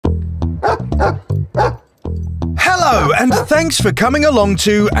Hello, and thanks for coming along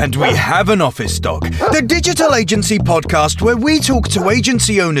to And We Have an Office Dog, the digital agency podcast where we talk to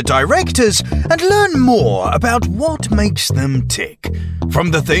agency owner-directors and learn more about what makes them tick. From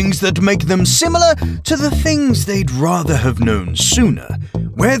the things that make them similar to the things they'd rather have known sooner,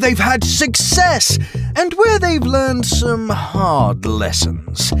 where they've had success and where they've learned some hard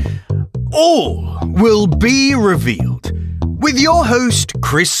lessons. All will be revealed with your host,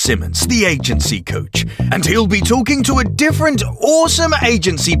 Chris Simmons, the agency coach, and he'll be talking to a different awesome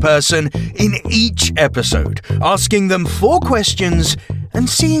agency person in each episode, asking them 4 questions and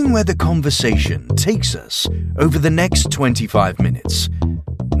seeing where the conversation takes us over the next 25 minutes.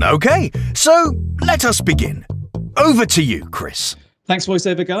 Okay, so let us begin. Over to you, Chris. Thanks,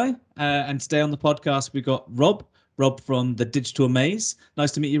 voiceover guy. And today on the podcast, we've got Rob from the Digital Maze.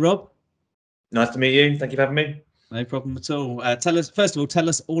 Nice to meet you, Rob. Nice to meet you. Thank you for having me. No problem at all. Tell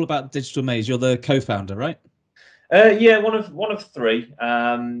us all about the Digital Maze. You're the co-founder, right? Yeah, one of 3.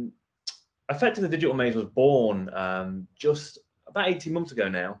 Effectively, the Digital Maze was born just about 18 months ago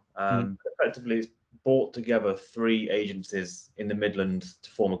now. Effectively, it's brought together 3 agencies in the Midlands to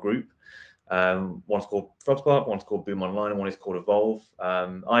form a group. One's called Frogspark, one's called Boom Online, and one is called Evolve.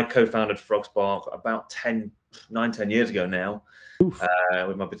 I co-founded Frogspark about 9-10 years ago now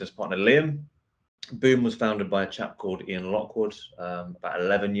with my business partner Liam. Boom was founded by a chap called Ian Lockwood about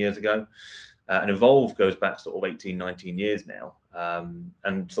 11 years ago. And Evolve goes back sort of 18-19 years now.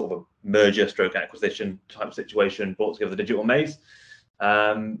 And sort of a merger stroke acquisition type situation brought together the Digital Maze,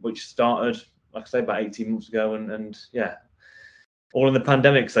 which started, like I say, about 18 months ago. And yeah, all in the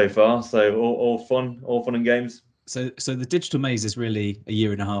pandemic so far. So all fun and games. So the Digital Maze is really a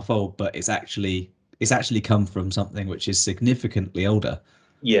year and a half old, but it's actually come from something which is significantly older.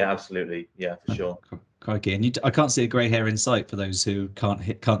 Yeah, absolutely. Yeah, for sure. Crikey. And I can't see a grey hair in sight for those who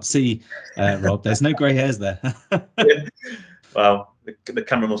can't see Rob. There's no grey hairs there. Yeah. Well, the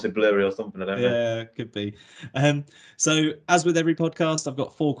camera must be blurry or something. I don't know. Yeah, could be. So as with every podcast, I've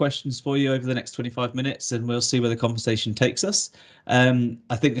got 4 questions for you over the next 25 minutes, and we'll see where the conversation takes us. I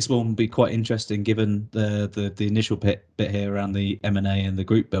think this one will be quite interesting given the initial bit here around the M&A and the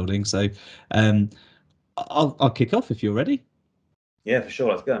group building. So I'll kick off if you're ready. Yeah, for sure.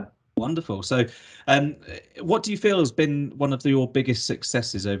 Let's go. Wonderful. So what do you feel has been one of your biggest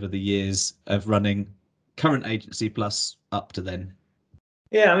successes over the years of running current agency plus up to then?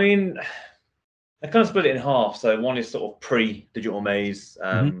 Yeah, I mean, I kind of split it in half. So one is sort of pre-Digital Maze,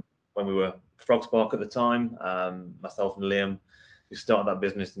 when we were Frogspark at the time, myself and Liam, who started that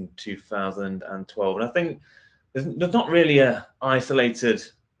business in 2012. And I think there's not really a isolated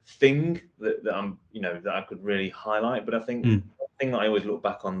thing that I'm, that I could really highlight. But I think the thing that I always look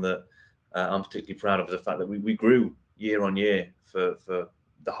back on that I'm particularly proud of is the fact that we grew year on year for the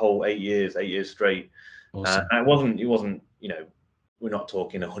whole 8 years straight. Awesome. And it wasn't, we're not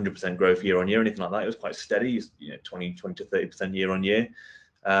talking 100% growth year on year or anything like that. It was quite steady, 20 to 30% year on year.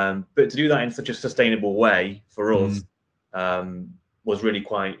 But to do that in such a sustainable way for us was really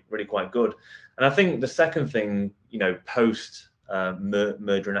quite good. And I think the second thing, post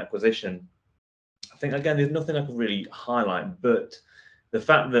merger and acquisition, I think again there's nothing I could really highlight, but the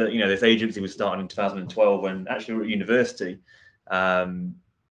fact that this agency was started in 2012 when actually we were at university,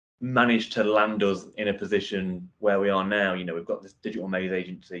 managed to land us in a position where we are now. We've got this Digital Maze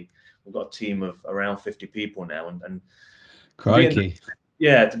agency. We've got a team of around 50 people now, and crikey,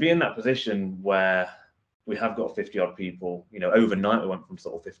 to be in that position where we have got 50 odd people. Overnight we went from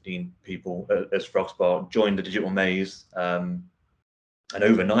sort of 15 people as Frogspark, joined the Digital Maze, and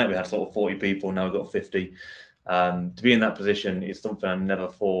overnight we had sort of 40 people. Now we've got 50. To be in that position is something I never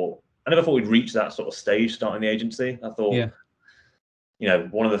thought we'd reach that sort of stage starting the agency. I thought,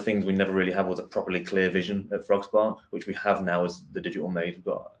 one of the things we never really had was a properly clear vision at Frogspark, which we have now as the Digital Maze. We've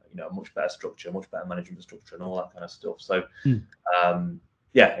got, a much better structure, much better management structure and all that kind of stuff. So,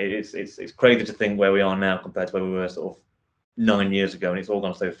 it's crazy to think where we are now compared to where we were sort of 9 years ago, and it's all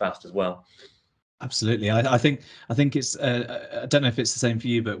gone so fast as well. Absolutely. I think it's I don't know if it's the same for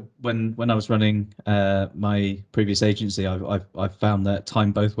you, but when I was running my previous agency, I found that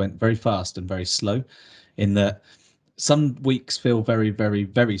time both went very fast and very slow, in that some weeks feel very, very,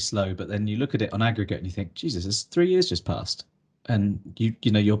 very slow, but then you look at it on aggregate and you think, Jesus, it's 3 years just passed, and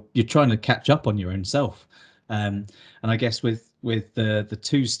you're trying to catch up on your own self. And I guess with the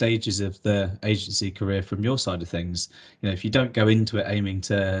 2 stages of the agency career from your side of things, if you don't go into it aiming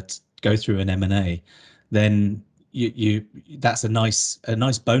to go through an M&A, then you that's a nice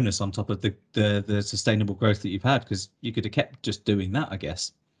bonus on top of the sustainable growth that you've had, because you could have kept just doing that, I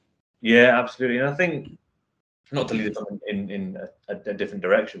guess. Yeah, absolutely. And I think not to lead us in a different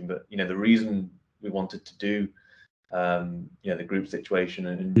direction, but the reason we wanted to do the group situation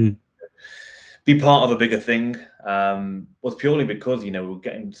and be part of a bigger thing was purely because we were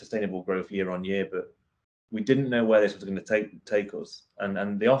getting sustainable growth year on year, but we didn't know where this was going to take us,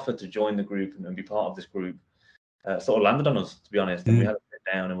 and the offer to join the group and be part of this group sort of landed on us, to be honest. And we had to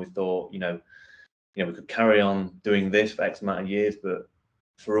sit down and we thought, we could carry on doing this for X amount of years, but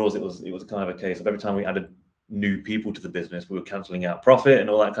for us, it was kind of a case of every time we added new people to the business, we were cancelling out profit and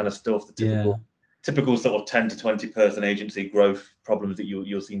all that kind of stuff. The typical sort of 10 to 20 person agency growth problems that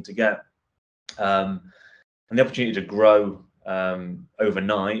you'll seem to get, and the opportunity to grow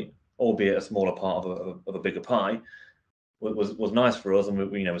overnight, albeit a smaller part of a bigger pie, was nice for us. And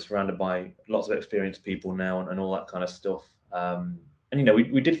we're surrounded by lots of experienced people now and all that kind of stuff. And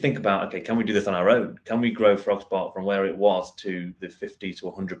we did think about, okay, can we do this on our own? Can we grow FrogSpark from where it was to the 50 to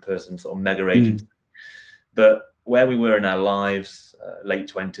 100 person sort of mega agency? But where we were in our lives,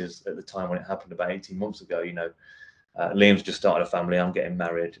 late 20s at the time when it happened about 18 months ago, Liam's just started a family, I'm getting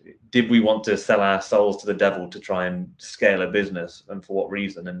married. Did we want to sell our souls to the devil to try and scale a business, and for what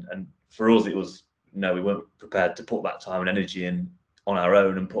reason? And for us, it was, no, we weren't prepared to put that time and energy in on our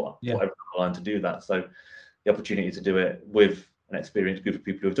own and put everything on the line to do that. So the opportunity to do it with an experienced group of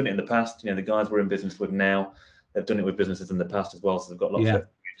people who have done it in the past, the guys we're in business with now, they've done it with businesses in the past as well, so they've got lots of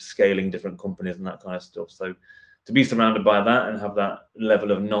scaling different companies and that kind of stuff. So to be surrounded by that and have that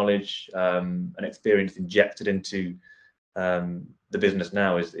level of knowledge and experience injected into the business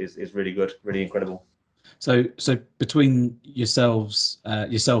now is really good, really incredible. So between yourself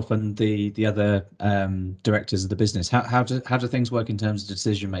and the other directors of the business, how do things work in terms of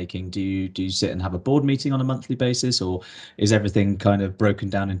decision making? Do you sit and have a board meeting on a monthly basis, or is everything kind of broken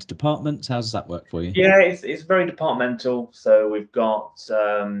down into departments? How does that work for you? Yeah, it's very departmental. So we've got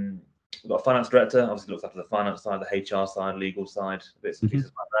a finance director, obviously looks after the finance side, the HR side, legal side, bits and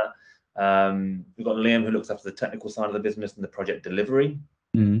pieces like that. We've got Liam, who looks after the technical side of the business and the project delivery.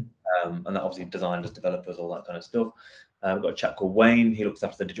 And that obviously designers, developers, all that kind of stuff. We've got a chap called Wayne. He looks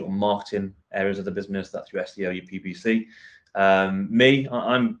after the digital marketing areas of the business. That's your SEO, your PPC. Me,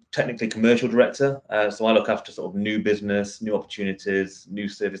 I'm technically commercial director. So I look after sort of new business, new opportunities, new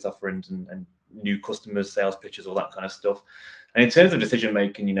service offerings, and new customers, sales pitches, all that kind of stuff. And in terms of decision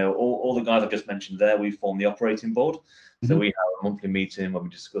making, all the guys I've just mentioned there, we form the operating board. So we have a monthly meeting where we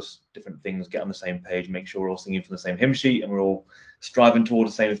discuss different things, get on the same page, make sure we're all singing from the same hymn sheet and we're all striving towards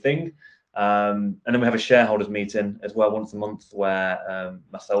the same thing. And then we have a shareholders meeting as well once a month where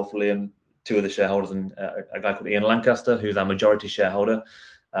myself, Liam, two of the shareholders, and a guy called Ian Lancaster, who's our majority shareholder,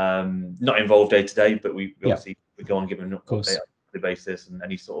 not involved day to day, but we obviously we go on giving an update on a daily basis, and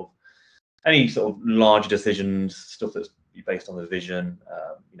any sort of large decisions, stuff that's based on the vision,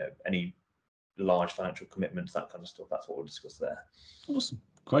 any large financial commitments, that kind of stuff. That's what we'll discuss there. Awesome,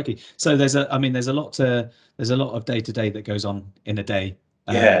 crikey! So there's a lot of day to day that goes on in a day.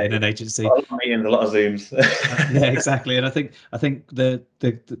 In an agency, a lot of meetings, a lot of Zooms. Yeah, exactly. And I think the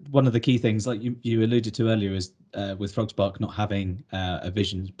one of the key things, like you alluded to earlier, is with FrogSpark not having a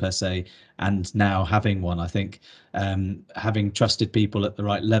vision per se, and now having one. I think having trusted people at the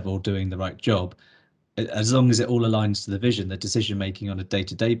right level doing the right job, as long as it all aligns to the vision, the decision making on a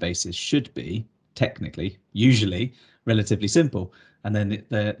day-to-day basis should be technically, usually, relatively simple. And then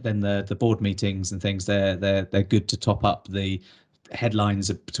the board meetings and things, they're good to top up the headlines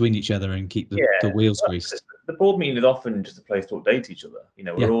between each other and keep the wheels greased. The board meeting is often just a place to update each other.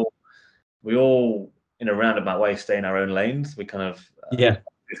 We all in a roundabout way stay in our own lanes. We kind of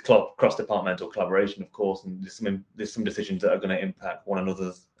it's cross-departmental collaboration, of course, and there's some decisions that are going to impact one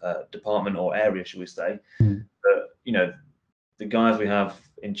another's department or area, should we say. But the guys we have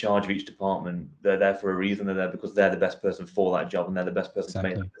in charge of each department, they're there for a reason. They're there because they're the best person for that job and they're the best person to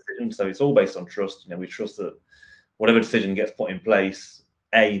make that decision. So it's all based on trust. We trust that whatever decision gets put in place,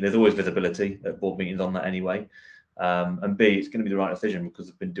 A, there's always visibility at board meetings on that anyway, and B, it's going to be the right decision because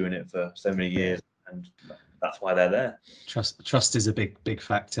they've been doing it for so many years, and that's why they're there. Trust is a big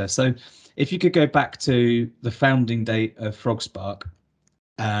factor. So if you could go back to the founding date of FrogSpark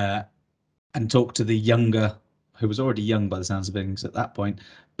and talk to the younger, who was already young by the sounds of things at that point,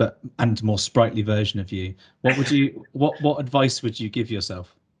 and more sprightly version of you, what advice would you give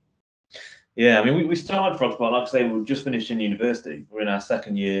yourself? Yeah, I mean, we started FrogSpark, like I say, we were just finishing university. We're in our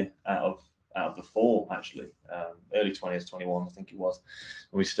second year out of the four, actually. Early 20s, 21, I think it was,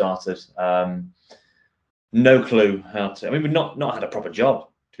 when we started. No clue how to. I mean, we've not had a proper job,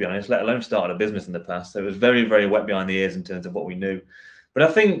 to be honest, let alone started a business in the past. So it was very, very wet behind the ears in terms of what we knew. But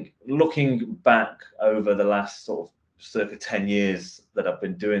I think looking back over the last sort of circa 10 years that I've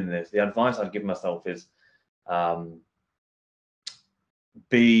been doing this, the advice I'd give myself is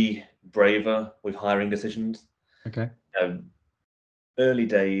Be braver with hiring decisions. Okay. Early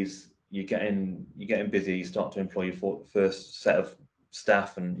days, you're getting busy, you start to employ your first set of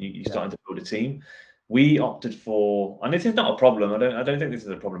staff, and you're starting to build a team. We opted for, and this is not a problem, I don't think this is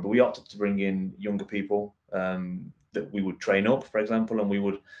a problem, but we opted to bring in younger people that we would train up, for example, and we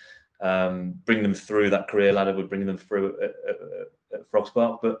would bring them through that career ladder, would bring them through at Frog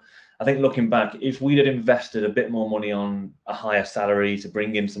Spark. But I think looking back, if we'd had invested a bit more money on a higher salary to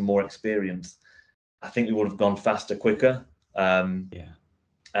bring in some more experience, I think we would have gone faster, quicker. And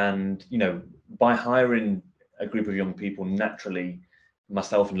by hiring a group of young people, naturally,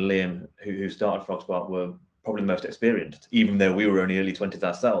 myself and Liam, who started Frog Spark, were probably the most experienced, even though we were only early 20s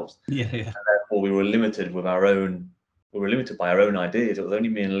ourselves. And therefore, we were limited by our own ideas. It was only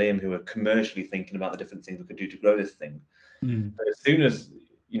me and Liam who were commercially thinking about the different things we could do to grow this thing. But as soon as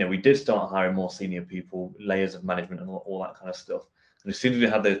we did start hiring more senior people, layers of management and all that kind of stuff. And as soon as we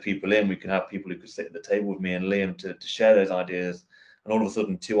had those people in, we could have people who could sit at the table with me and Liam to share those ideas. And all of a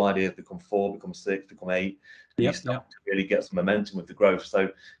sudden, 2 ideas become 4, become 6, become 8. And you start to really get some momentum with the growth. So,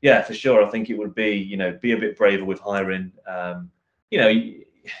 yeah, for sure, I think it would be, be a bit braver with hiring. It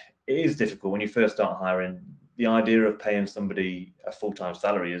is difficult when you first start hiring. The idea of paying somebody a full-time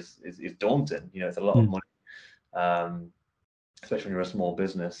salary is daunting. It's a lot of money, especially when you're a small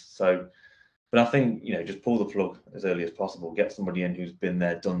business. So, but I think, just pull the plug as early as possible, get somebody in who's been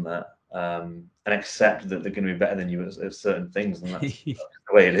there, done that, and accept that they're going to be better than you at certain things. And that's the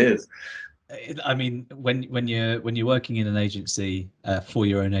way it is. I mean, when you're working in an agency for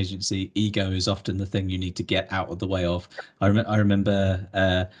your own agency, ego is often the thing you need to get out of the way of. I remember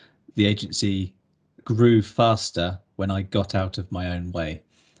the agency grew faster when I got out of my own way,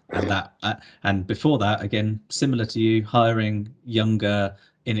 and before that, again, similar to you, hiring younger,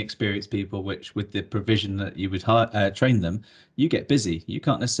 inexperienced people, which with the provision that you would train them, you get busy. You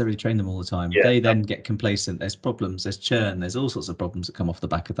can't necessarily train them all the time. They then get complacent. There's problems, there's churn, there's all sorts of problems that come off the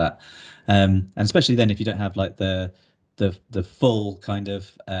back of that. And especially then if you don't have like the full kind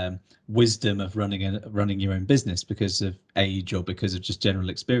of wisdom of running your own business because of age or because of just general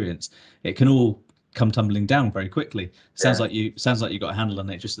experience, it can all come tumbling down very quickly. Sounds like you got a handle on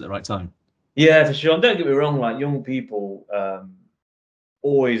it just at the right time. Yeah, for sure. And don't get me wrong, like young people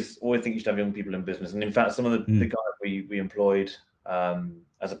always think you should have young people in business. And in fact, some of the guys we employed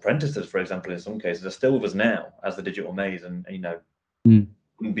as apprentices, for example, in some cases, are still with us now as the Digital Maze, and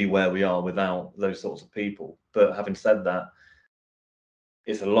wouldn't be where we are without those sorts of people. But having said that,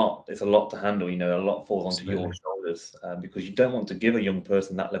 it's a lot to handle. A lot falls onto your shoulders because you don't want to give a young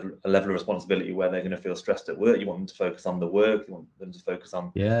person that level of responsibility where they're going to feel stressed at work. You want them to focus on the work. You want them to focus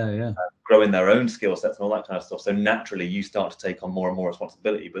on growing their own skill sets and all that kind of stuff. So naturally, you start to take on more and more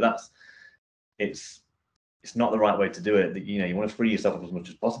responsibility. But it's not the right way to do it. That you want to free yourself up as much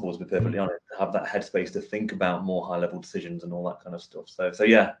as possible, to be perfectly honest. To have that headspace to think about more high-level decisions and all that kind of stuff. So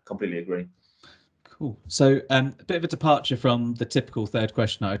yeah, completely agree. Cool. So a bit of a departure from the typical third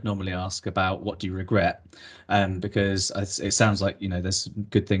question I'd normally ask about what do you regret, because it sounds like there's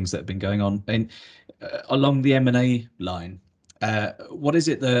good things that have been going on along the M&A line. What is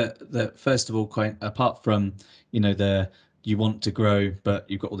it that first of all, quite apart from you want to grow, but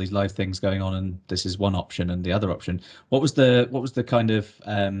you've got all these live things going on, and this is one option, and the other option. What was the kind of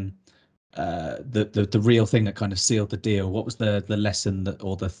the real thing that kind of sealed the deal? What was the lesson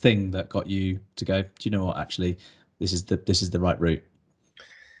or the thing that got you to go, do you know what, actually this is the right route?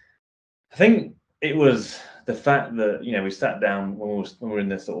 I think it was the fact that we sat down when we were in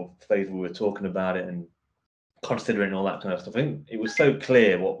this sort of phase where we were talking about it and considering all that kind of stuff. I think it was so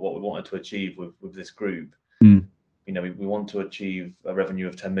clear what we wanted to achieve with this group. We want to achieve a revenue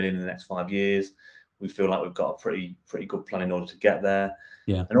of 10 million in the next 5 years. We feel like we've got a pretty good plan in order to get there.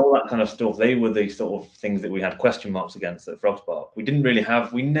 And all that kind of stuff. They were the sort of things that we had question marks against at Frog Spark. We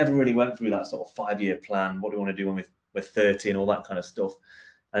never really went through that sort of 5-year plan. What do we want to do when we're 30 and all that kind of stuff.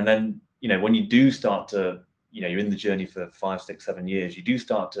 And then, when you do start to, you're in the journey for 5, 6, 7 years, you do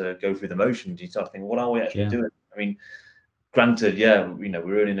start to go through the motions. You start to think, what are we actually doing? I mean, granted,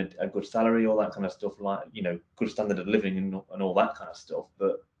 we're earning a good salary, all that kind of stuff, like, good standard of living and all that kind of stuff.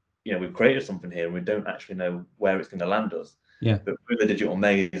 But, we've created something here and we don't actually know where it's going to land us. But through the Digital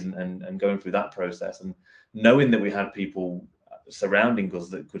Maze and going through that process and knowing that we had people surrounding us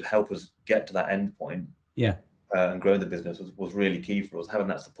that could help us get to that end point and grow the business was really key for us. Having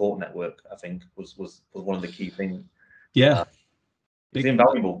that support network, I think, was one of the key things. It's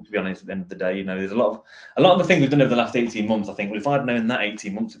invaluable, to be honest. At the end of the day, there's a lot of the things we've done over the last 18 months. I think, well, if I'd known that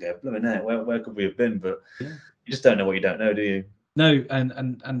 18 months ago, where could we have been? But you just don't know what you don't know, do you? No,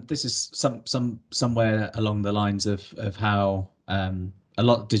 and this is somewhere along the lines of how a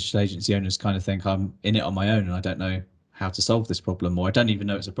lot of digital agency owners kind of think I'm in it on my own and I don't know how to solve this problem, or I don't even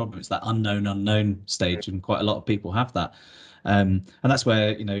know it's a problem. It's that unknown stage, and quite a lot of people have that. And that's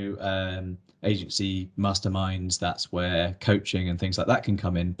where, agency masterminds, that's where coaching and things like that can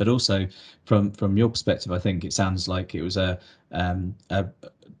come in. But also from your perspective, I think it sounds like it was the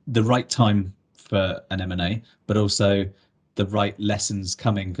right time for an M&A, but also the right lessons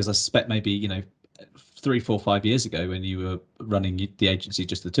coming, because I suspect maybe 3, 4, 5 years ago when you were running the agency,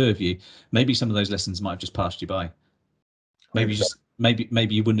 just the two of you, maybe some of those lessons might have just passed you by. Maybe 100%. just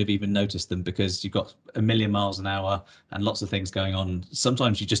maybe you wouldn't have even noticed them because you've got a million miles an hour and lots of things going on.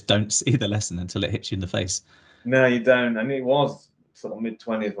 Sometimes you just don't see the lesson until it hits you in the face. No, you don't. And it was sort of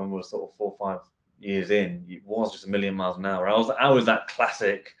mid-20s when we were sort of 4 or 5 years in. It was just a million miles an hour. I was that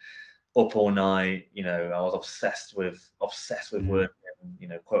classic up all night. I was obsessed with work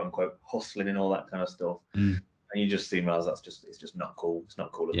and quote unquote hustling and all that kind of stuff. Mm. And you just see realize it's just not cool. It's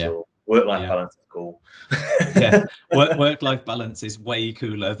not cool at Yeah. all. Work-life Yeah. balance is cool. Yeah, work-life balance is way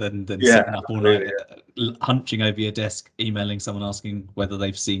cooler than Yeah, sitting up all night, really, hunching over your desk, emailing someone asking whether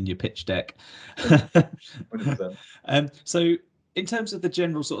they've seen your pitch deck. 100%. So in terms of the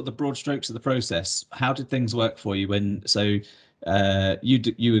general sort of the broad strokes of the process, how did things work for you when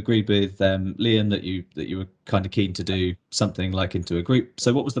you agreed with Liam that you were kind of keen to do something like into a group.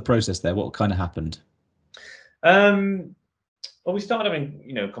 So what was the process there? What kind of happened? Well, we started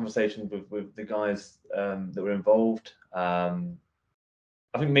having conversations with the guys that were involved. I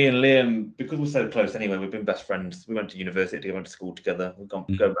think me and Liam, because we're so close anyway, we've been best friends. We went to university together, went to school together. We've go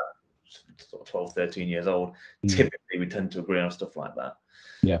back sort of 12, 13 years old. Typically, we tend to agree on stuff like that.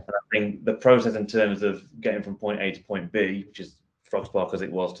 Yeah. And I think the process in terms of getting from point A to point B, which is Frog Spark as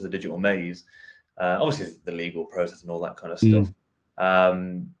it was to the digital maze, obviously the legal process and all that kind of stuff.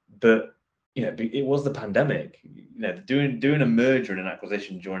 But it was the pandemic. Doing a merger and an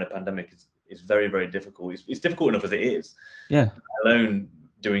acquisition during a pandemic is very, very difficult. It's difficult enough as it is. Yeah. Alone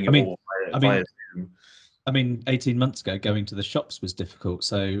doing it all via Zoom. I mean, 18 months ago, going to the shops was difficult.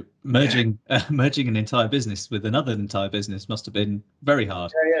 So merging an entire business with another entire business must have been very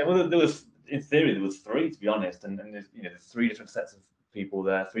hard. Yeah. Well, in theory, there was three, to be honest, and there's there's three different sets of people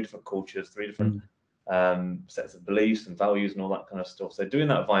there, three different cultures, three different sets of beliefs and values and all that kind of stuff. So doing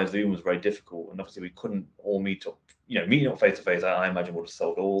that via Zoom was very difficult, and obviously we couldn't all meet up. Meeting up face to face, I imagine would have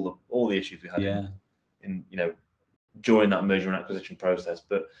solved all the issues we had in during that merger and acquisition process.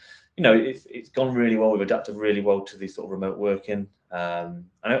 But it's gone really well. We've adapted really well to this sort of remote working. And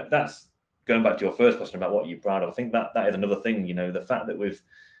that's going back to your first question about what you're proud of. I think that is another thing. The fact that we've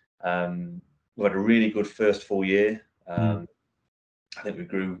had a really good first full year. I think we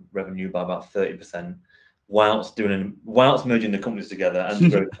grew revenue by about 30%, whilst merging the companies together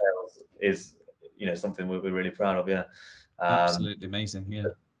and growing sales is something we're really proud of. Yeah, absolutely amazing. Yeah,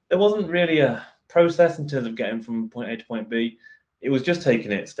 there wasn't really a process in terms of getting from point A to point B. It was just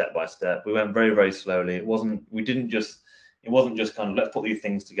taking it step by step. We went very, very slowly. It wasn't just kind of let's put these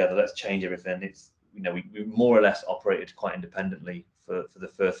things together, let's change everything. It's we more or less operated quite independently for the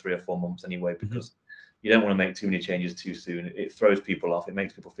first 3 or 4 months anyway, because you don't want to make too many changes too soon. It throws people off. It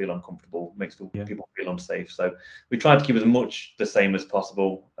makes people feel uncomfortable, makes people feel unsafe. So we tried to keep as much the same as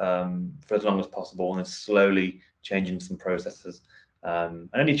possible for as long as possible, and then slowly changing some processes. And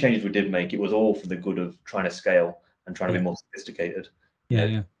any changes we did make, it was all for the good of trying to scale and trying to be more sophisticated.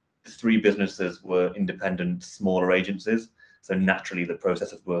 The 3 businesses were independent, smaller agencies, so naturally the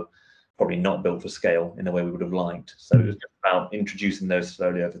processes were probably not built for scale in the way we would have liked. So it was just about introducing those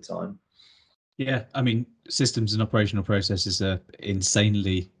slowly over time. Yeah, I mean, systems and operational processes are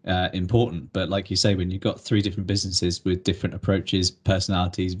insanely important. But like you say, when you've got 3 different businesses with different approaches,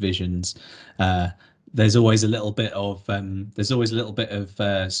 personalities, visions, there's always a little bit of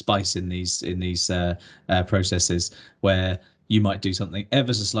spice in these processes where you might do something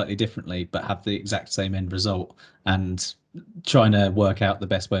ever so slightly differently, but have the exact same end result. And trying to work out the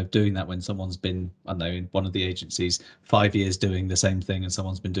best way of doing that when someone's been, I don't know, in one of the agencies 5 years doing the same thing and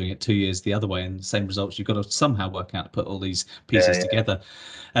someone's been doing it 2 years the other way and the same results, you've got to somehow work out to put all these pieces together.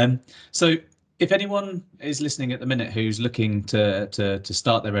 So if anyone is listening at the minute who's looking to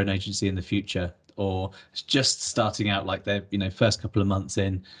start their own agency in the future, or just starting out, like their first couple of months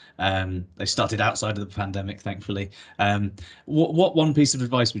in, they started outside of the pandemic, thankfully, what one piece of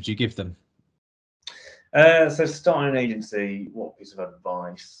advice would you give them? So starting an agency, what piece of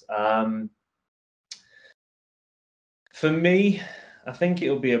advice? For me, I think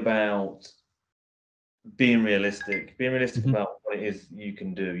it'll be about being realistic about what it is you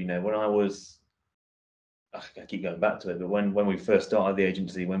can do. When I was I keep going back to it, but when we first started the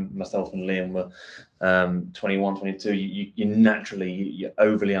agency, when myself and Liam were 21, 22, you naturally, you're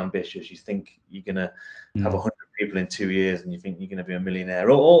overly ambitious. You think you're going to have 100 people in 2 years, and you think you're going to be a millionaire.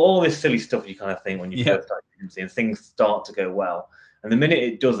 All this silly stuff you kind of think when you first start agency, and things start to go well. And the minute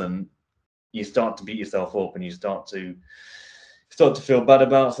it doesn't, you start to beat yourself up, and you start to feel bad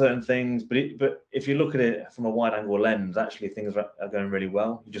about certain things. But if you look at it from a wide angle lens, actually things are going really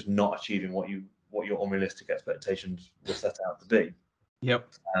well. You're just not achieving what your unrealistic expectations were set out to be. Yep.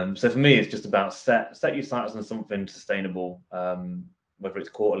 So for me, it's just about set your sights on something sustainable, whether it's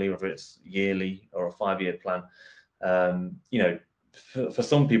quarterly, whether it's yearly, or a 5-year plan. For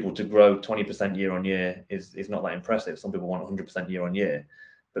some people to grow 20% year on year is not that impressive. Some people want 100% year on year,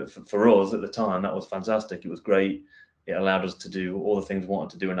 but for us at the time, that was fantastic. It was great. It allowed us to do all the things we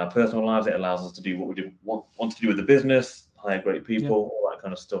wanted to do in our personal lives. It allows us to do what we want to do with the business, hire great people, all that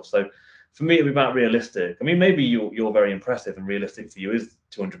kind of stuff. So for me, it'd be about realistic. I mean, maybe you're very impressive, and realistic for you is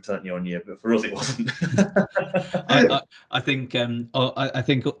 200% year on year, but for us, it wasn't. I think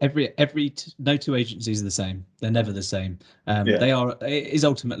no two agencies are the same. They're never the same. It is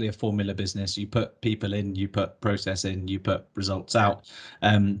ultimately a formula business. You put people in, you put process in, you put results out.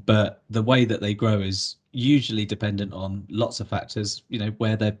 But the way that they grow is usually dependent on lots of factors,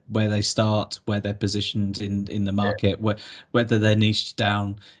 where they start, where they're positioned in the market, whether they're niched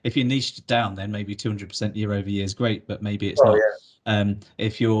down. If you're niched down, then maybe 200% year over year is great, but maybe it's not.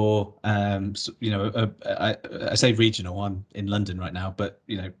 If you're I say regional, I'm in London right now, but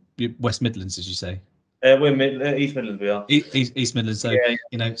West Midlands, as you say. We're East Midlands. We are East Midlands. So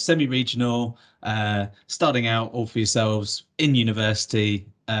semi-regional, starting out all for yourselves in university.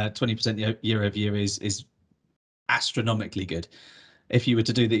 20% year over year is astronomically good. If you were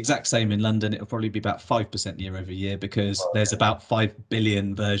to do the exact same in London, it'll probably be about 5% year over year, because there's about 5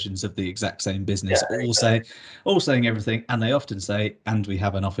 billion versions of the exact same business, all saying everything. And they often say, and we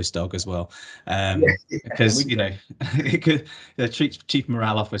have an office dog as well, because it could chief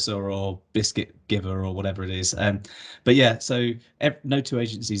morale officer or biscuit giver or whatever it is. But yeah, so no two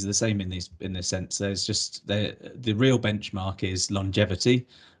agencies are the same in this sense. There's just the real benchmark is longevity,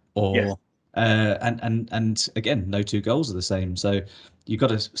 or and again, no two goals are the same. So you've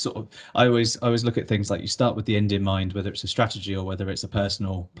got to sort of, I always look at things like you start with the end in mind, whether it's a strategy or whether it's a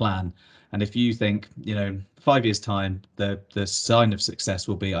personal plan. And if you think, 5 years time, the sign of success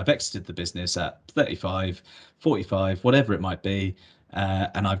will be I've exited the business at 35, 45, whatever it might be,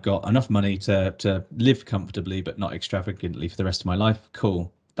 and I've got enough money to live comfortably but not extravagantly for the rest of my life.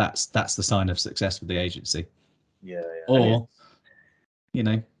 Cool. That's the sign of success for the agency. Or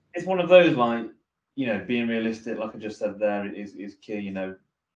it's one of those, like, being realistic, like I just said there, is key.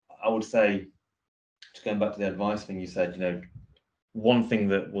 I would say, just going back to the advice thing you said, one thing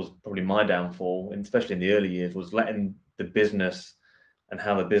that was probably my downfall, and especially in the early years, was letting the business and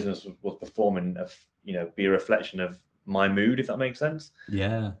how the business was performing, be a reflection of my mood, if that makes sense.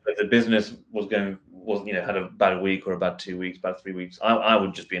 Yeah. If the business had a bad week or a bad 2 weeks, bad 3 weeks, I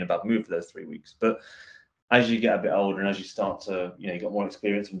would just be in a bad mood for those 3 weeks. But as you get a bit older and as you start to, you got more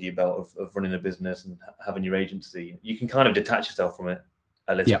experience under your belt of running a business and having your agency, you can kind of detach yourself from it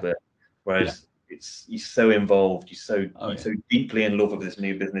a little bit. Whereas you're so involved, you're so deeply in love with this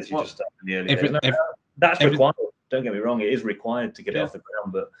new business you just started in the early days. That's required. Don't get me wrong; it is required to get it off the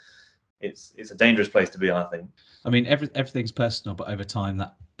ground, but it's a dangerous place to be, I think. I mean, everything's personal, but over time,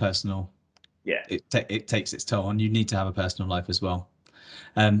 that personal, it takes its toll, and you need to have a personal life as well.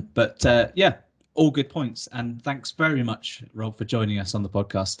 All good points, and thanks very much, Rob, for joining us on the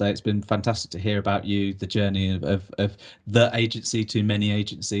podcast today. It's been fantastic to hear about you, the journey of the agency to many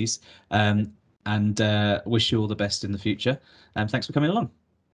agencies, and wish you all the best in the future. And thanks for coming along.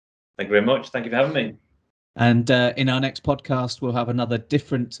 Thank you very much. Thank you for having me. And in our next podcast, we'll have another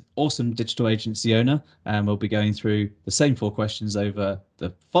different awesome digital agency owner, and we'll be going through the same 4 questions over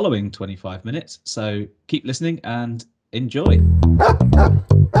the following 25 minutes. So keep listening and enjoy.